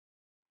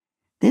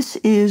This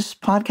is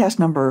podcast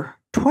number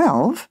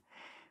 12,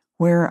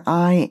 where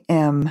I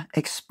am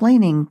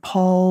explaining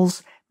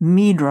Paul's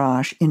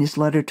Midrash in his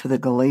letter to the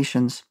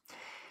Galatians.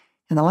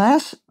 In the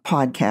last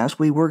podcast,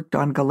 we worked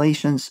on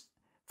Galatians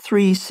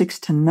 3,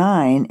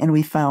 6-9, and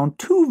we found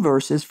two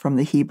verses from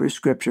the Hebrew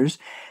Scriptures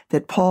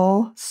that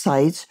Paul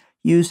cites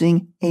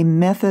using a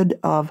method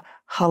of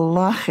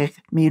halachic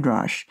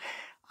Midrash.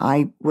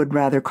 I would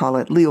rather call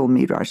it legal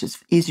Midrash.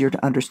 It's easier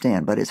to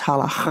understand, but it's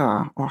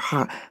halacha or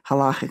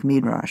halachic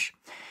Midrash.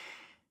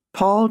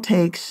 Paul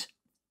takes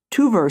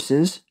two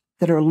verses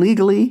that are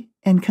legally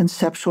and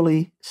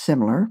conceptually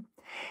similar,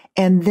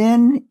 and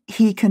then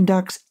he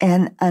conducts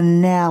an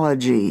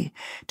analogy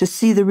to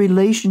see the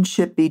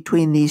relationship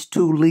between these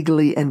two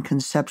legally and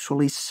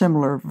conceptually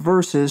similar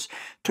verses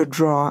to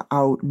draw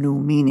out new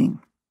meaning.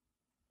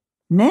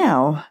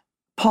 Now,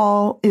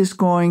 Paul is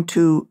going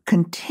to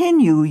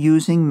continue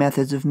using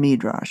methods of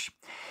Midrash.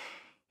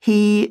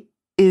 He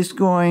is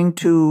going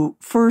to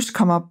first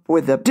come up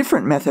with a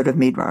different method of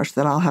Midrash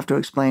that I'll have to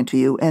explain to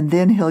you, and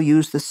then he'll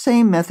use the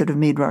same method of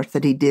Midrash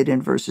that he did in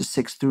verses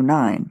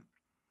 6-9.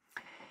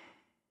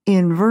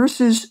 In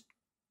Galatians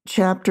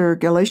chapter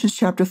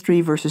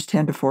 3, verses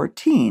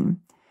 10-14,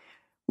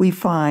 we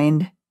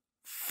find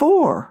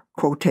 4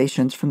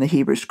 quotations from the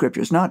Hebrew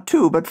Scriptures, not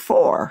 2, but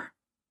 4.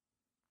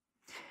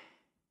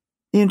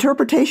 The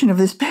interpretation of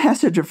this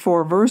passage of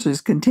 4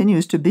 verses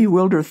continues to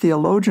bewilder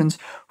theologians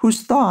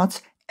whose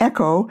thoughts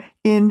echo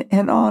in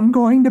an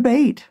ongoing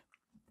debate.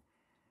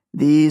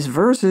 These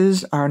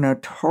verses are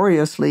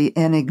notoriously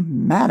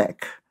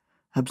enigmatic,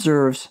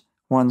 observes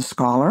one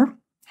scholar,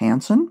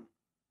 Hansen.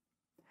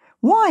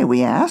 Why,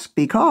 we ask?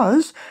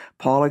 Because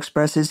Paul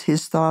expresses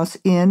his thoughts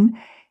in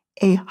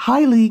a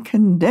highly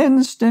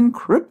condensed and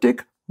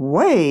cryptic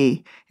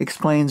way,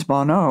 explains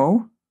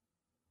Bonneau.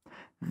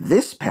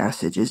 This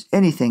passage is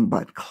anything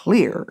but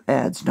clear,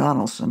 adds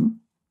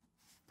Donaldson.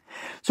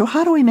 So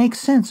how do we make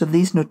sense of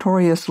these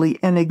notoriously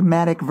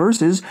enigmatic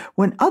verses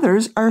when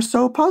others are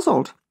so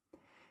puzzled?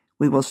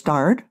 We will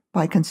start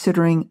by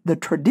considering the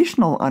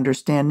traditional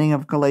understanding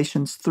of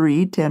Galatians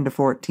 3,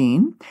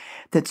 10-14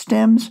 that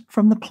stems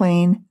from the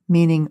plain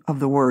meaning of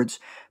the words.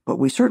 But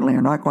we certainly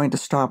are not going to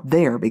stop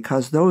there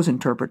because those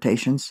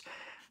interpretations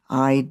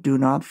I do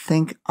not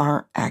think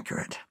are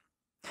accurate.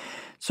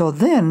 So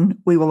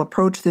then we will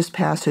approach this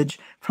passage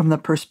from the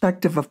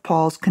perspective of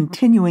Paul's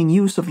continuing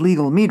use of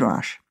legal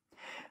Midrash.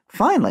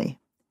 Finally,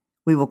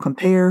 we will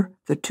compare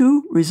the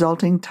two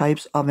resulting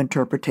types of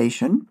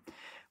interpretation,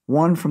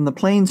 one from the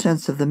plain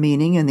sense of the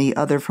meaning and the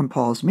other from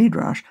Paul's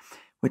Midrash,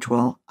 which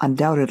will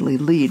undoubtedly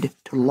lead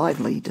to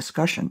lively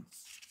discussion.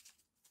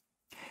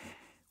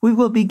 We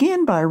will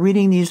begin by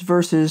reading these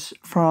verses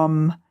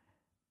from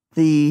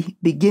the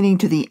beginning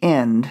to the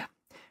end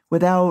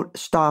without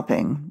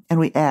stopping, and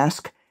we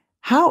ask,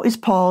 how is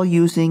Paul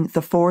using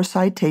the 4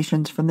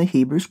 citations from the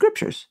Hebrew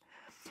Scriptures?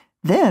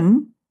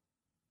 Then,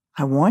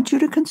 I want you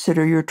to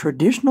consider your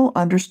traditional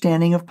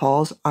understanding of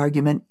Paul's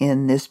argument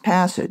in this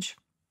passage.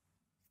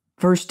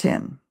 Verse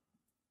 10,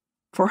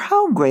 "For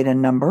how great a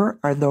number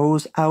are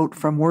those out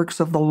from works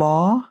of the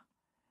law?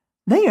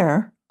 They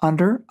are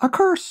under a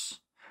curse,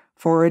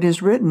 for it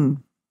is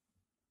written."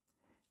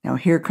 Now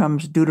here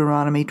comes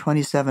Deuteronomy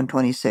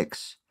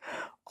 27:26.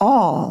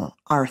 "All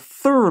are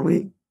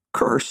thoroughly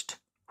cursed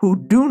who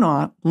do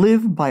not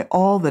live by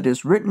all that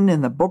is written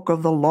in the book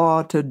of the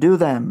law to do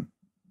them."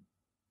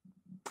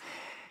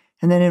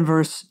 And then in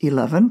verse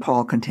 11,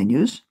 Paul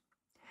continues,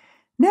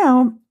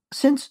 "Now,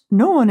 since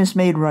no one is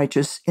made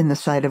righteous in the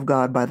sight of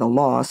God by the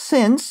law,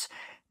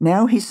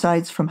 now he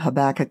cites from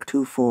Habakkuk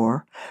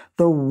 2:4,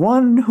 the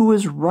one who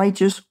is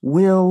righteous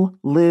will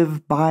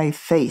live by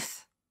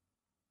faith."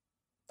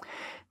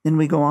 Then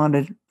we go on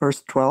to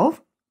verse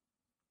 12.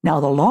 "Now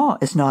the law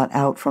is not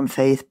out from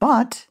faith,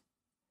 but,"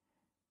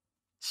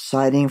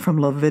 citing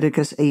from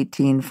Leviticus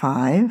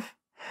 18:5,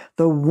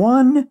 "the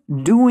one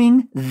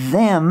doing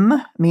them,"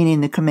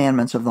 meaning the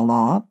commandments of the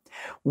law,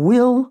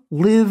 "will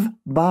live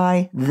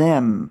by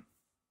them."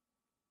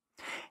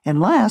 And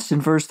last, in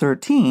verse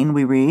 13,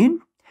 we read,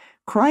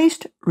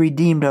 "Christ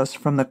redeemed us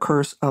from the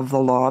curse of the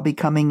law,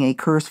 becoming a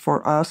curse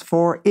for us,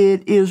 for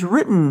it is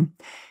written."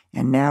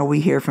 And now we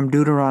hear from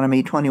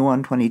Deuteronomy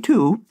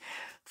 21:22,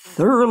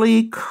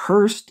 "Thoroughly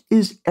cursed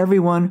is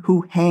everyone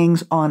who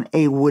hangs on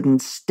a wooden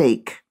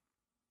stake."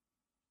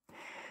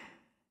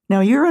 Now,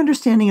 your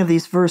understanding of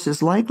these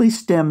verses likely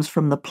stems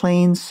from the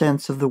plain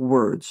sense of the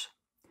words.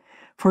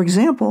 For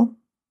example,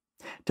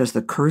 does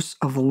the curse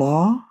of the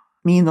law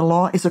mean the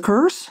law is a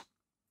curse?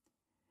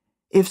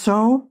 If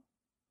so,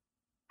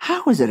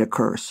 how is it a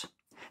curse?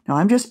 Now,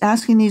 I'm just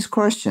asking these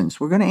questions.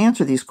 We're going to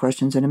answer these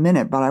questions in a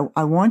minute, but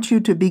I want you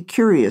to be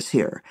curious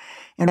here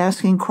and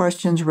asking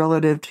questions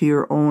relative to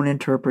your own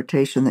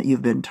interpretation that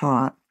you've been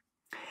taught.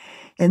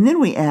 And then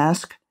we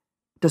ask,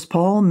 does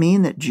Paul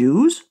mean that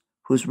Jews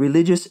whose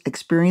religious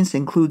experience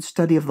includes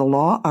study of the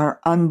law are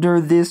under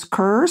this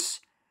curse?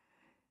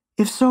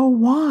 If so,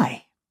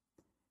 why?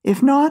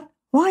 If not,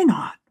 why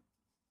not?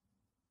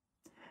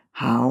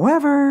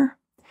 However,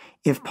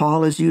 if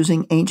Paul is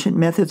using ancient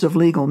methods of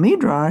legal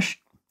Midrash,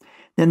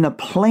 then the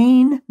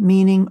plain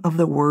meaning of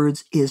the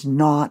words is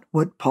not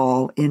what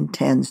Paul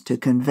intends to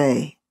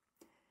convey.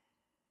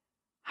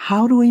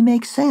 How do we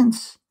make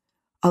sense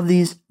of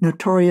these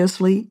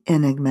notoriously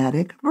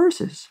enigmatic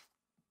verses?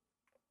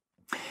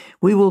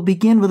 We will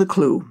begin with a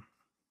clue.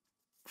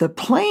 The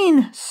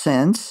plain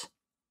sense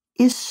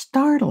is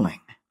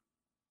startling.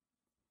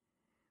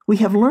 We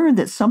have learned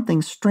that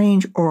something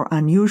strange or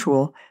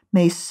unusual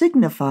may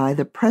signify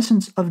the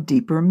presence of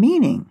deeper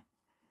meaning.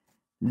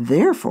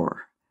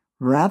 Therefore,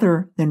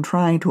 rather than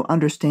trying to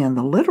understand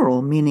the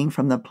literal meaning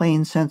from the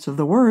plain sense of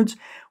the words,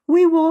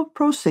 we will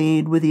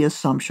proceed with the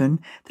assumption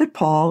that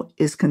Paul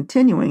is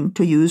continuing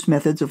to use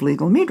methods of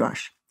legal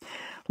Midrash.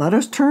 Let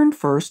us turn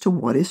first to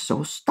what is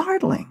so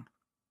startling.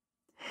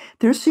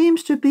 There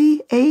seems to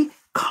be a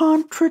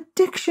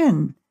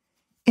contradiction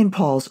in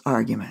Paul's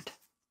argument.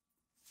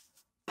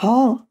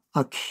 Paul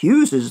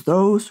accuses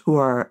those who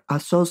are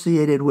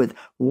associated with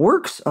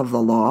works of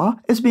the law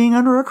as being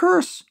under a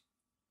curse.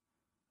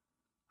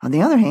 On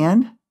the other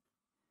hand,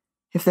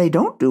 if they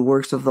don't do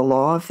works of the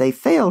law, if they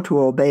fail to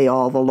obey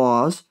all the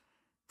laws,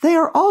 they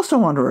are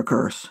also under a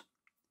curse.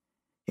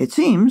 It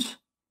seems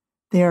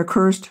they are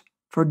cursed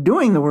for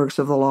doing the works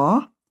of the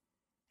law,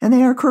 and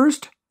they are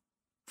cursed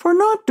for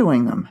not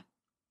doing them.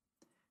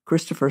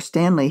 Christopher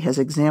Stanley has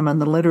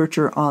examined the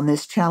literature on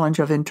this challenge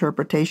of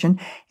interpretation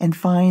and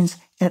finds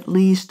at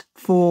least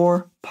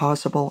 4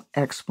 possible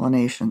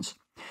explanations.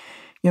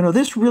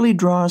 This really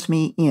draws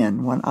me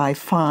in when I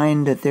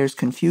find that there's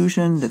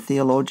confusion, that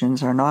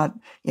theologians are not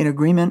in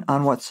agreement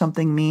on what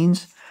something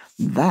means.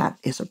 That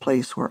is a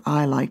place where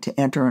I like to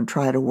enter and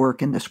try to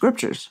work in the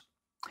scriptures.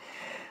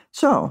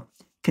 So,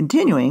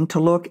 continuing to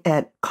look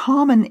at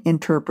common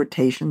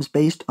interpretations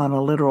based on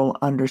a literal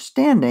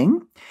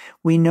understanding,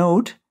 we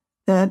note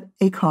that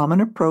a common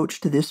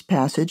approach to this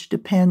passage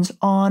depends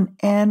on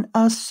an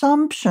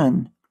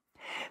assumption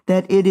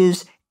that it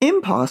is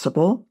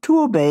impossible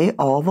to obey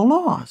all the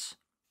laws.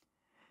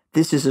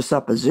 This is a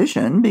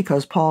supposition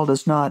because Paul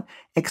does not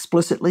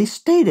explicitly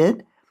state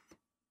it,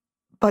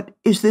 but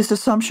is this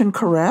assumption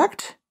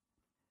correct?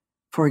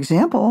 For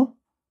example,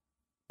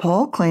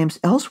 Paul claims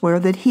elsewhere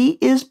that he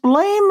is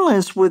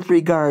blameless with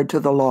regard to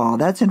the law.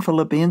 That's in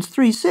Philippians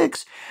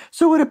 3:6.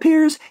 So it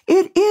appears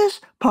it is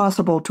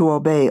possible to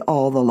obey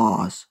all the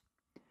laws.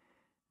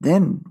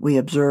 Then we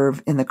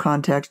observe in the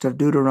context of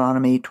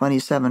Deuteronomy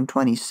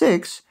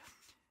 27:26,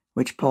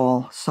 which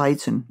Paul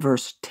cites in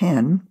verse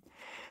 10,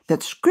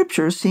 that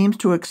Scripture seems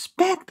to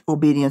expect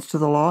obedience to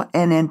the law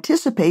and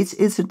anticipates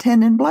its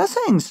attendant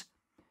blessings.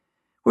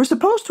 We're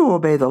supposed to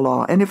obey the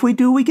law, and if we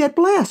do, we get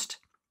blessed.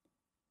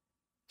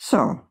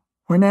 So,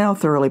 we're now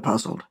thoroughly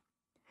puzzled.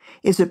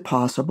 Is it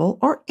possible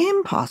or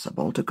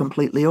impossible to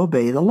completely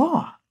obey the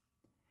law?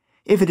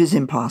 If it is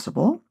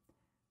impossible,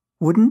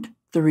 wouldn't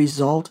the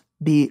result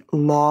be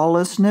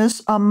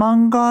lawlessness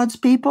among God's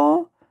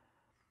people?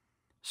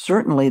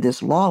 Certainly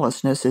this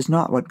lawlessness is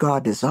not what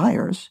God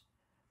desires.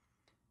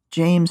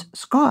 James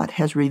Scott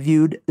has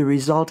reviewed the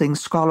resulting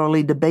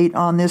scholarly debate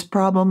on this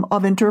problem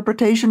of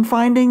interpretation,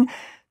 finding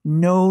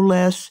no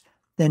less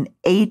than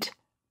 8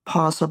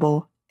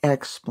 possible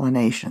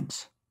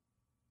explanations.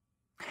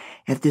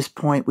 At this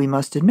point, we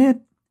must admit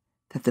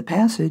that the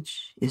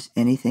passage is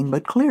anything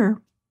but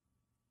clear.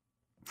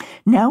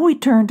 Now we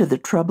turn to the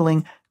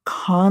troubling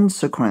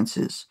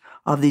consequences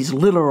of these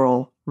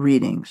literal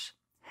readings.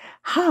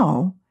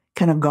 How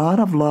can a God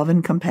of love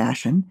and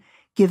compassion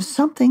give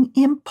something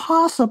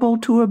impossible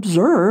to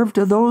observe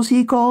to those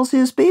he calls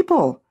his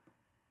people?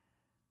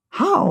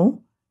 How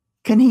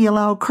can he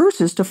allow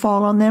curses to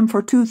fall on them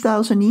for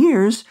 2,000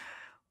 years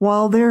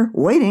while they're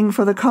waiting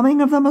for the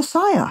coming of the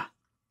Messiah?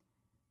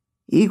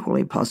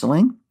 Equally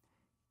puzzling,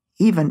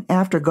 even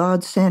after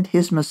God sent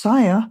his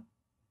Messiah,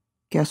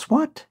 guess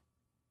what?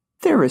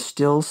 There is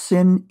still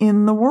sin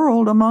in the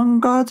world among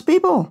God's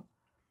people.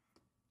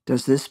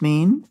 Does this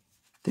mean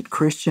that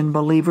Christian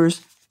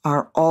believers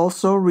are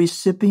also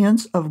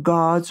recipients of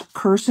God's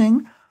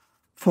cursing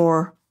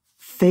for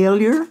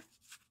failure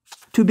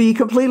to be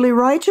completely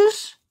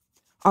righteous?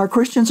 Are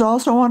Christians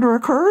also under a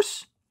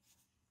curse?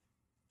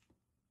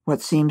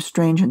 What seems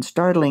strange and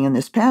startling in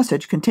this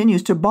passage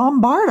continues to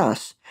bombard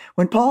us.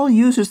 When Paul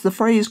uses the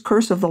phrase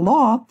curse of the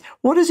law,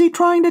 what is he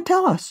trying to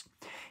tell us?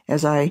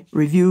 As I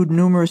reviewed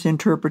numerous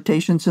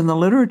interpretations in the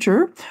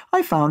literature,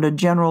 I found a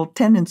general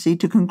tendency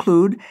to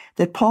conclude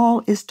that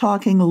Paul is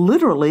talking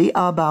literally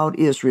about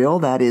Israel,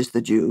 that is,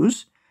 the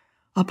Jews,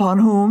 upon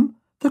whom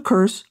the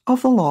curse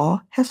of the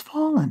law has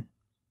fallen.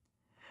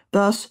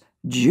 Thus,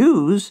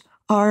 Jews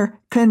are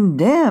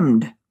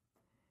condemned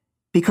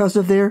because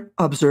of their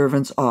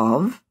observance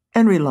of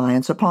and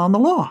reliance upon the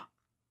law.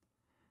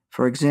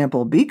 For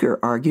example, Beeker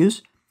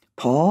argues,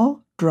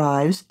 Paul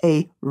drives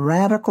a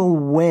radical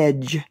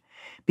wedge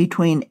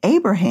between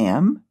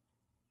Abraham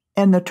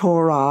and the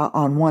Torah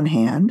on one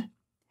hand,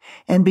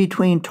 and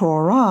between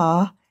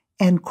Torah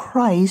and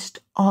Christ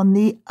on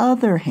the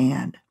other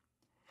hand.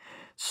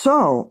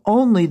 So,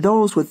 only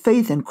those with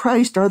faith in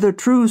Christ are the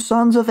true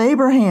sons of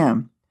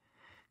Abraham.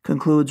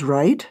 Concludes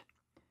Wright,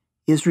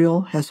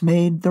 Israel has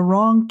made the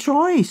wrong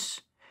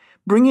choice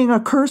bringing a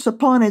curse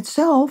upon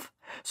itself,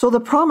 so the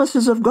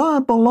promises of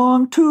God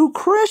belong to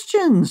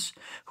Christians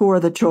who are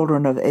the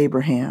children of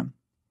Abraham.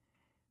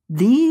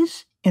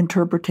 These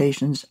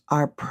interpretations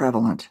are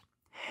prevalent,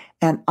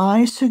 and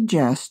I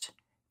suggest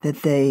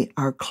that they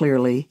are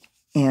clearly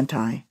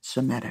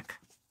anti-Semitic.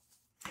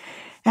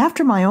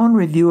 After my own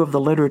review of the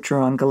literature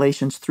on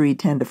Galatians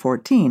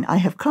 3:10-14, I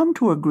have come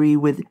to agree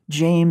with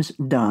James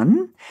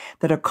Dunn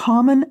that a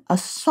common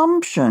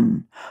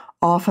assumption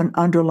often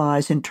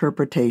underlies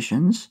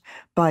interpretations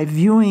by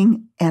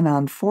viewing an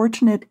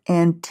unfortunate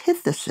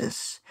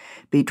antithesis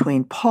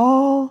between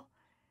Paul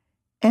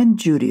and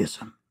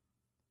Judaism.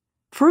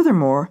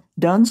 Furthermore,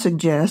 Dunn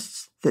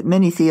suggests that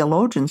many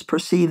theologians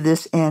perceive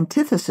this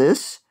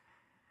antithesis,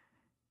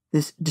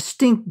 this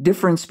distinct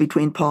difference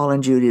between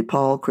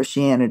Paul,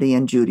 Christianity,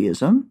 and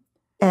Judaism,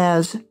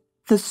 as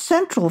the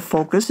central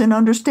focus in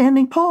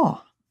understanding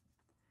Paul.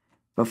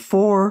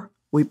 Before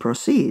we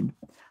proceed,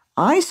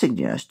 I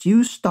suggest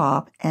you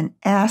stop and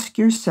ask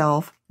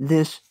yourself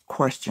this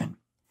question.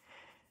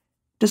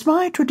 Does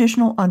my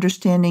traditional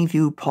understanding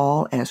view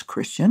Paul as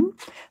Christian,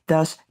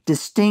 thus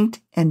distinct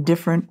and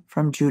different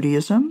from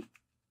Judaism?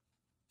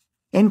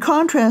 In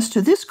contrast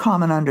to this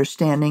common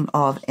understanding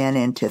of an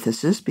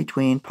antithesis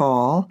between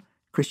Paul,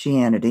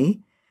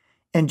 Christianity,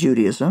 and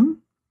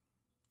Judaism,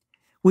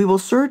 we will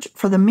search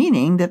for the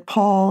meaning that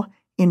Paul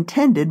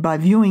intended by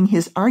viewing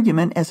his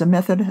argument as a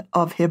method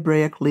of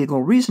Hebraic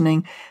legal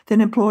reasoning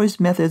that employs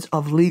methods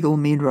of legal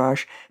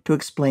Midrash to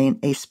explain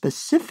a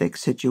specific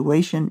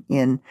situation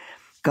in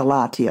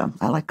Galatia.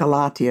 I like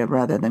Galatia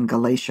rather than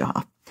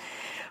Galatia.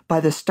 By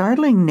the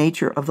startling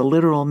nature of the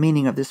literal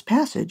meaning of this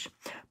passage,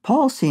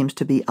 Paul seems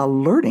to be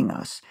alerting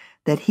us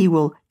that he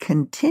will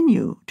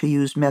continue to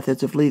use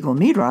methods of legal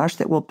Midrash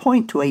that will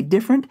point to a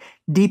different,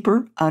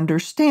 deeper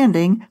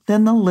understanding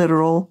than the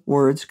literal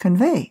words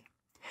convey.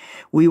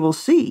 We will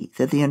see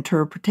that the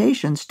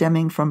interpretation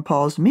stemming from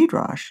Paul's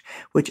Midrash,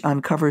 which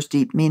uncovers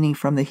deep meaning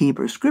from the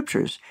Hebrew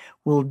Scriptures,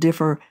 will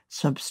differ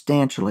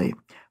substantially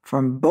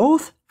from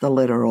both the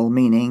literal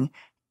meaning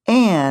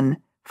and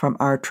from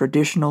our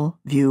traditional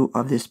view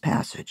of this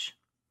passage.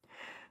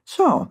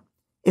 So,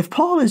 if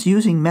Paul is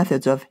using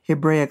methods of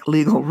Hebraic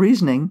legal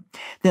reasoning,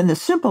 then the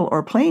simple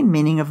or plain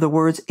meaning of the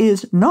words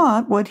is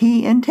not what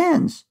he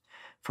intends.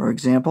 For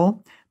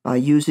example, by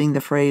using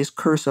the phrase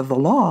curse of the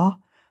law,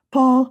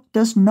 Paul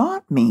does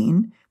not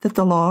mean that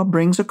the law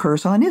brings a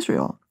curse on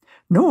Israel,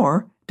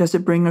 nor does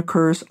it bring a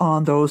curse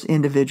on those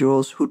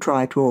individuals who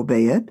try to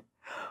obey it,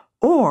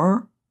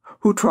 or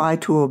who try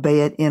to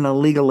obey it in a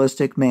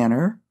legalistic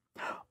manner,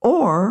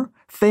 or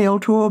fail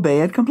to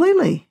obey it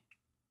completely.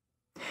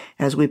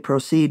 As we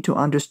proceed to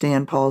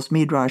understand Paul's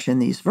Midrash in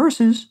these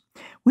verses,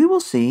 we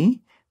will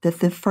see that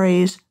the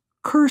phrase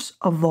curse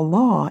of the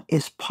law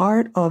is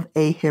part of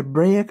a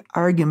Hebraic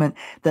argument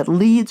that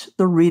leads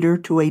the reader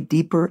to a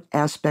deeper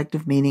aspect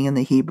of meaning in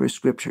the Hebrew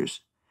Scriptures.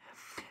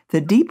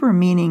 The deeper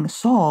meaning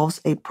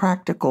solves a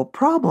practical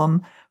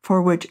problem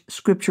for which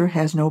Scripture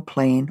has no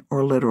plain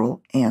or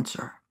literal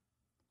answer.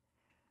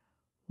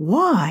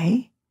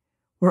 Why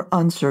were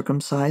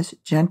uncircumcised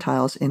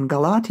Gentiles in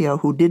Galatia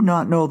who did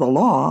not know the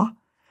law,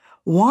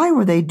 why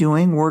were they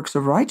doing works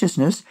of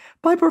righteousness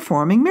by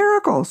performing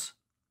miracles?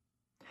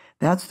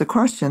 That's the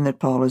question that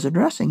Paul is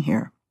addressing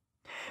here.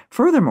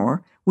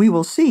 Furthermore, we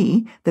will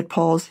see that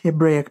Paul's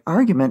Hebraic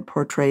argument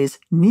portrays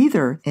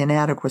neither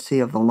inadequacy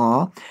of the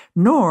law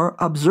nor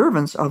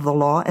observance of the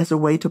law as a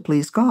way to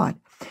please God.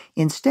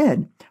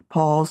 Instead,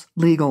 Paul's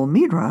legal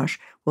Midrash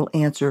will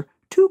answer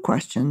two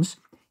questions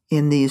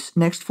in these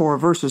next 4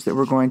 verses that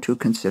we're going to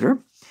consider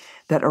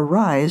that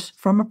arise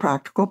from a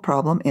practical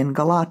problem in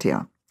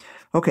Galatia.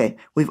 Okay,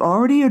 we've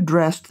already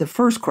addressed the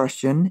first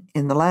question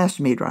in the last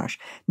Midrash.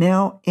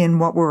 Now, in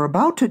what we're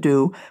about to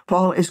do,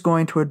 Paul is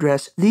going to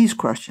address these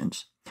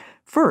questions.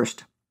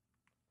 First,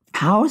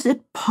 how is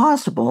it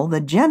possible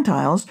that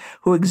Gentiles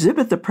who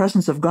exhibit the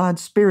presence of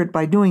God's Spirit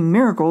by doing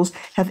miracles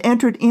have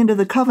entered into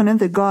the covenant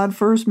that God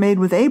first made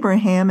with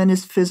Abraham and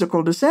his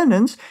physical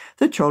descendants,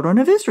 the children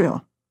of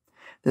Israel?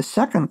 The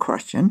second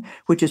question,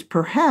 which is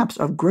perhaps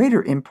of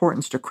greater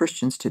importance to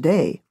Christians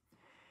today,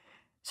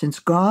 since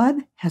God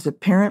has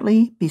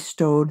apparently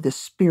bestowed the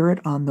Spirit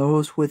on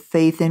those with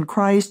faith in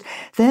Christ,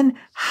 then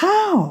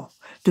how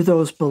do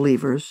those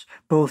believers,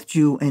 both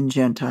Jew and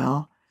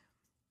Gentile,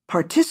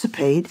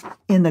 participate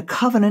in the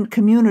covenant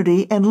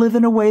community and live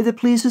in a way that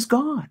pleases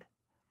God?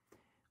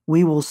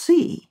 We will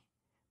see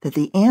that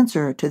the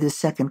answer to this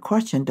second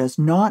question does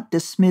not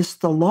dismiss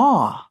the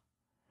law,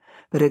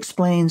 but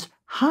explains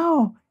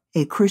how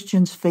a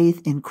Christian's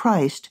faith in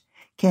Christ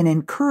can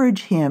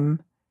encourage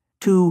him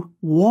to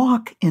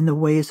walk in the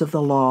ways of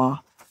the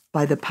law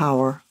by the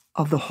power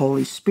of the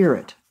Holy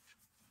Spirit.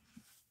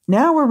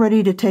 Now we're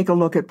ready to take a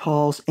look at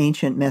Paul's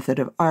ancient method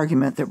of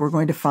argument that we're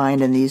going to find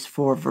in these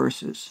 4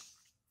 verses.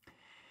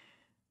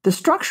 The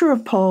structure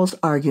of Paul's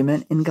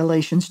argument in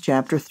Galatians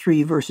chapter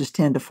 3, verses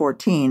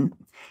 10-14,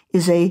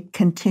 is a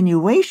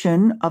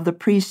continuation of the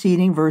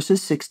preceding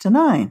verses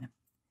 6-9.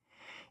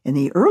 In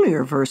the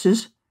earlier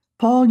verses,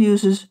 Paul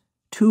uses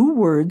 2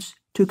 words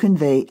to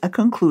convey a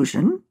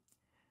conclusion,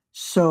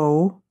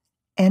 so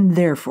and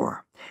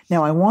therefore.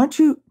 Now, I want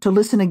you to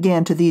listen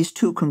again to these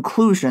two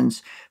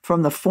conclusions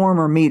from the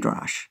former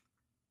Midrash.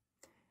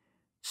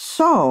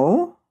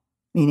 So,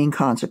 meaning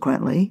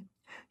consequently,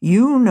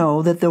 you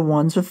know that the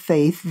ones of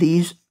faith,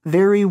 these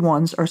very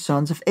ones are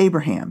sons of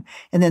Abraham.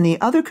 And then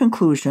the other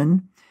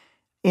conclusion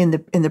in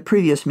the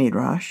previous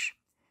Midrash,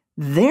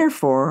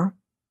 therefore,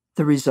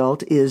 the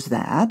result is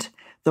that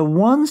the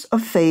ones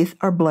of faith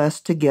are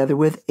blessed together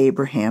with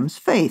Abraham's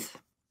faith.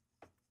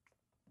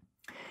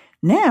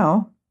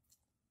 Now,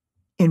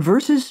 in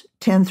verses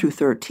 10 through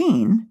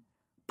 13,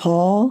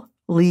 Paul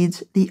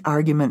leads the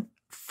argument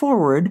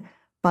forward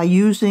by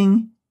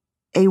using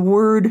a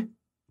word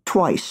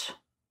twice.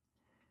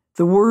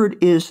 The word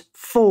is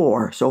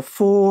for, so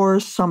for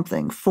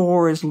something.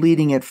 For is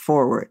leading it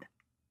forward.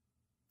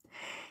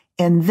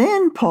 And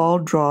then Paul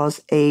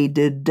draws a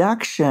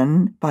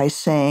deduction by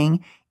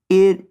saying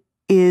it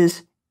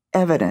is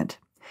evident.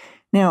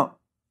 Now,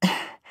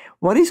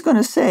 what he's going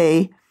to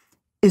say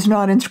is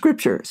not in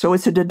Scripture, so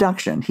it's a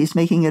deduction. He's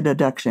making a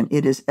deduction.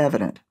 It is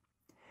evident.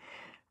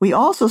 We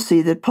also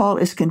see that Paul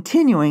is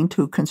continuing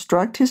to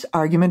construct his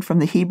argument from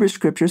the Hebrew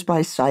Scriptures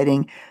by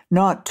citing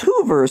not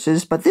 2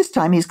 verses, but this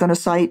time he's going to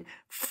cite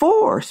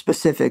 4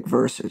 specific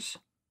verses.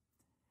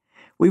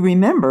 We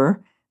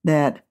remember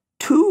that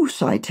 2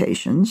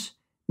 citations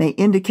may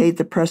indicate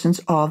the presence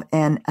of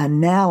an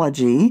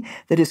analogy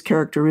that is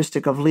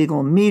characteristic of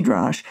legal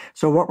Midrash.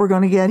 So what we're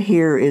going to get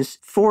here is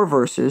 4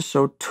 verses,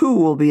 so 2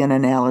 will be an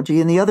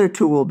analogy, and the other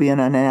 2 will be an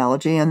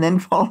analogy, and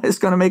then Paul is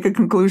going to make a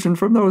conclusion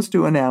from those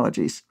 2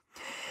 analogies.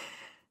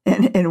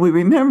 And we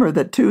remember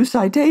that 2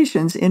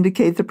 citations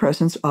indicate the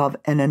presence of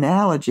an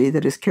analogy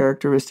that is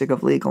characteristic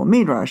of legal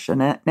Midrash.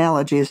 An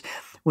analogy is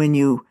when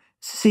you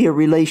see a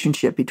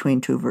relationship between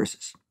 2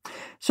 verses.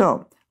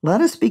 So let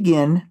us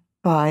begin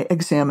by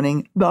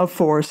examining the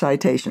 4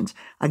 citations.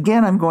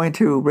 Again, I'm going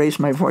to raise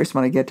my voice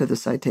when I get to the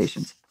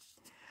citations.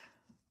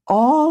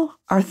 All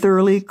are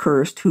thoroughly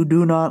cursed who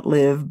do not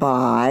live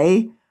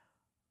by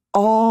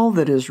all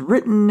that is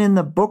written in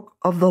the book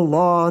of the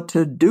law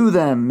to do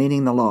them,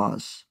 meaning the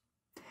laws.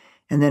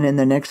 And then in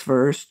the next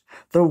verse,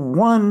 the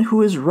one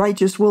who is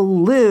righteous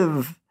will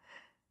live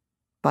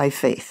by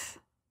faith.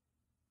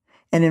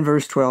 And in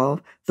verse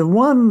 12, the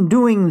one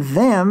doing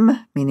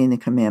them, meaning the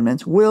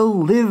commandments, will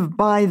live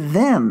by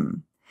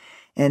them.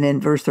 And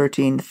in verse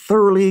 13,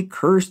 thoroughly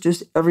cursed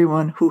is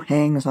everyone who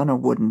hangs on a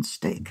wooden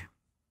stake.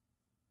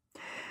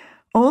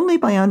 Only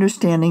by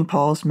understanding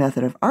Paul's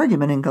method of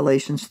argument in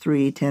Galatians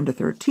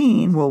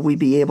 3:10-13 will we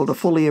be able to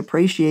fully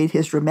appreciate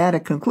his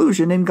dramatic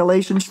conclusion in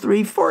Galatians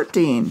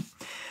 3:14.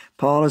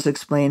 Paul is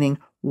explaining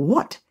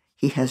what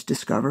he has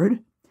discovered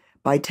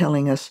by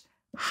telling us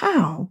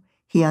how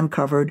he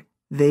uncovered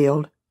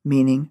veiled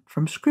meaning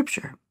from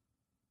Scripture.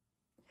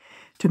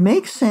 To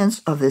make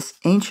sense of this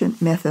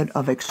ancient method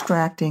of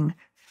extracting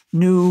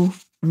new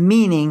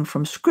meaning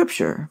from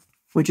Scripture,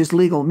 which is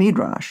legal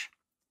Midrash,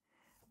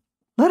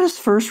 let us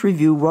first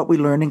review what we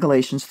learned in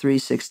Galatians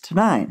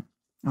 3:6-9.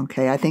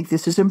 Okay, I think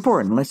this is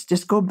important. Let's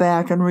just go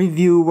back and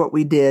review what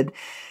we did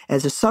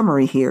as a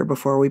summary here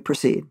before we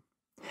proceed.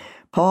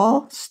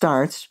 Paul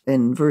starts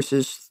in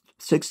verses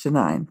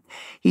 6-9.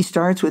 He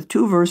starts with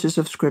 2 verses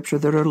of Scripture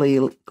that are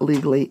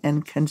legally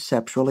and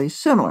conceptually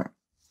similar.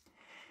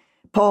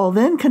 Paul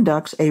then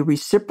conducts a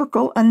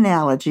reciprocal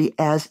analogy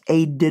as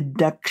a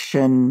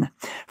deduction.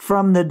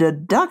 From the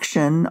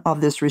deduction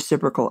of this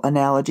reciprocal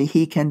analogy,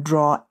 he can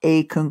draw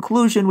a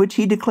conclusion which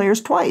he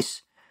declares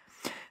twice.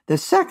 The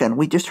second,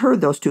 we just heard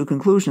those 2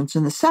 conclusions,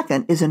 and the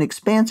second is an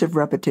expansive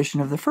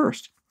repetition of the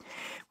first.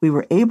 We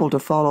were able to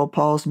follow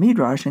Paul's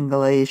Midrash in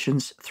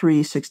Galatians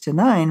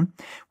 3:6-9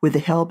 with the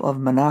help of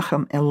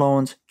Menachem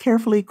Elon's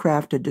carefully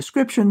crafted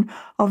description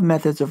of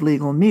methods of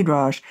legal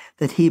Midrash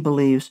that he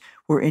believes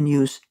were in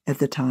use at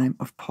the time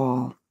of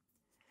Paul.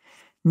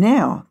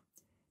 Now,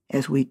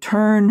 as we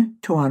turn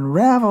to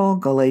unravel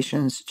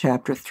Galatians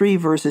chapter 3,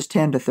 verses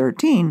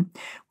 10-13,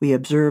 we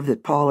observe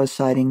that Paul is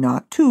citing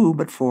not 2,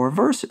 but 4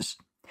 verses.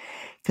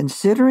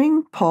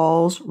 Considering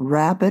Paul's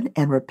rapid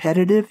and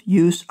repetitive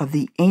use of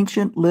the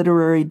ancient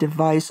literary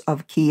device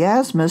of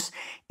chiasmus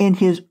in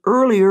his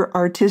earlier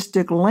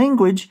artistic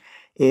language,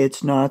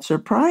 it's not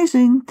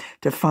surprising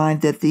to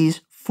find that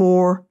these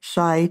 4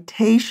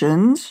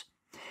 citations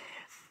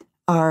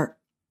are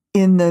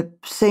in the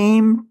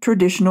same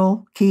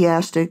traditional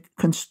chiastic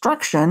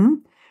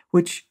construction,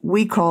 which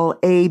we call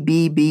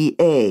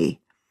ABBA.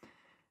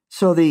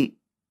 So the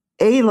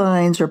A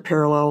lines are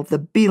parallel, the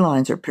B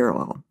lines are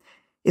parallel.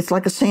 It's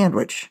like a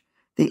sandwich.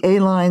 The A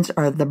lines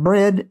are the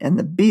bread and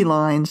the B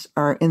lines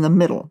are in the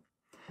middle.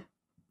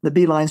 The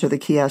B lines are the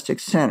chiastic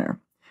center.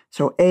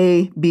 So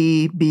A,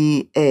 B,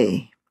 B,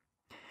 A.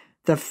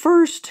 The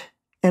first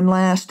and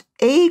last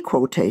A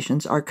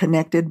quotations are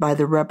connected by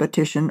the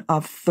repetition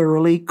of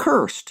thoroughly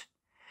cursed,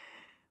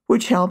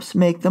 which helps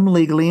make them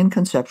legally and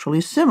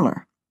conceptually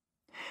similar.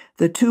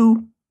 The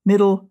 2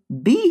 middle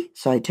B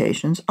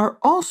citations are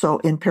also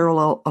in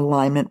parallel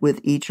alignment with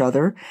each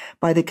other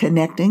by the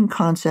connecting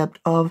concept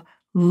of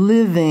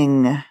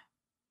living.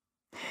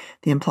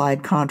 The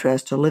implied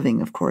contrast to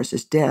living, of course,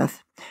 is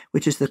death,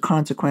 which is the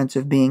consequence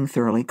of being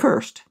thoroughly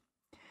cursed.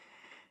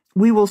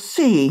 We will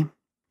see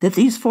that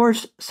these 4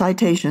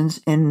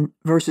 citations in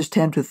verses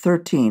 10 to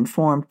 13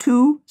 form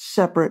 2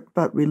 separate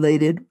but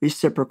related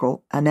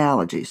reciprocal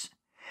analogies.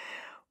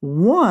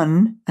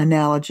 One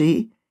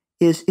analogy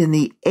is in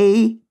the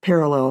A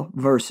parallel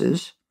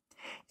verses,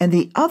 and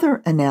the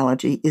other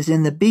analogy is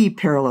in the B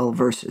parallel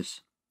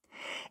verses.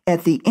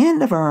 At the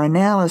end of our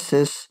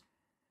analysis,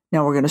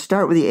 now we're going to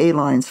start with the A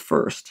lines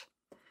first.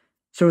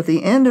 So at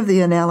the end of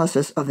the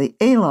analysis of the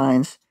A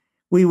lines,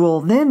 we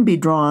will then be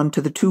drawn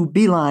to the 2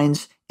 B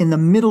lines in the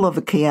middle of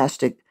a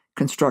chiastic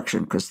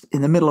construction, because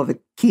in the middle of a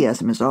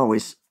chiasm is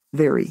always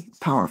very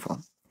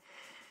powerful.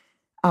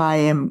 I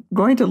am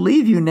going to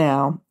leave you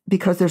now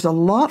because there's a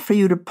lot for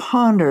you to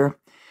ponder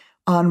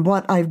on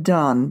what I've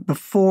done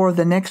before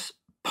the next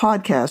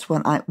podcast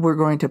when we're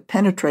going to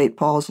penetrate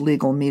Paul's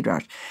legal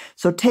Midrash.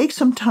 So take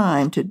some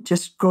time to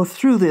just go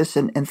through this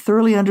and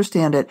thoroughly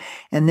understand it.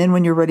 And then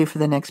when you're ready for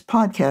the next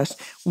podcast,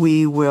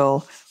 we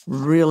will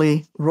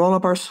really roll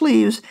up our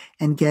sleeves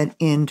and get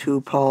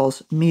into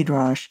Paul's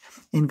Midrash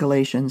in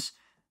Galatians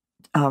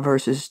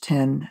verses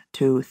 10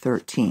 to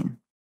 13.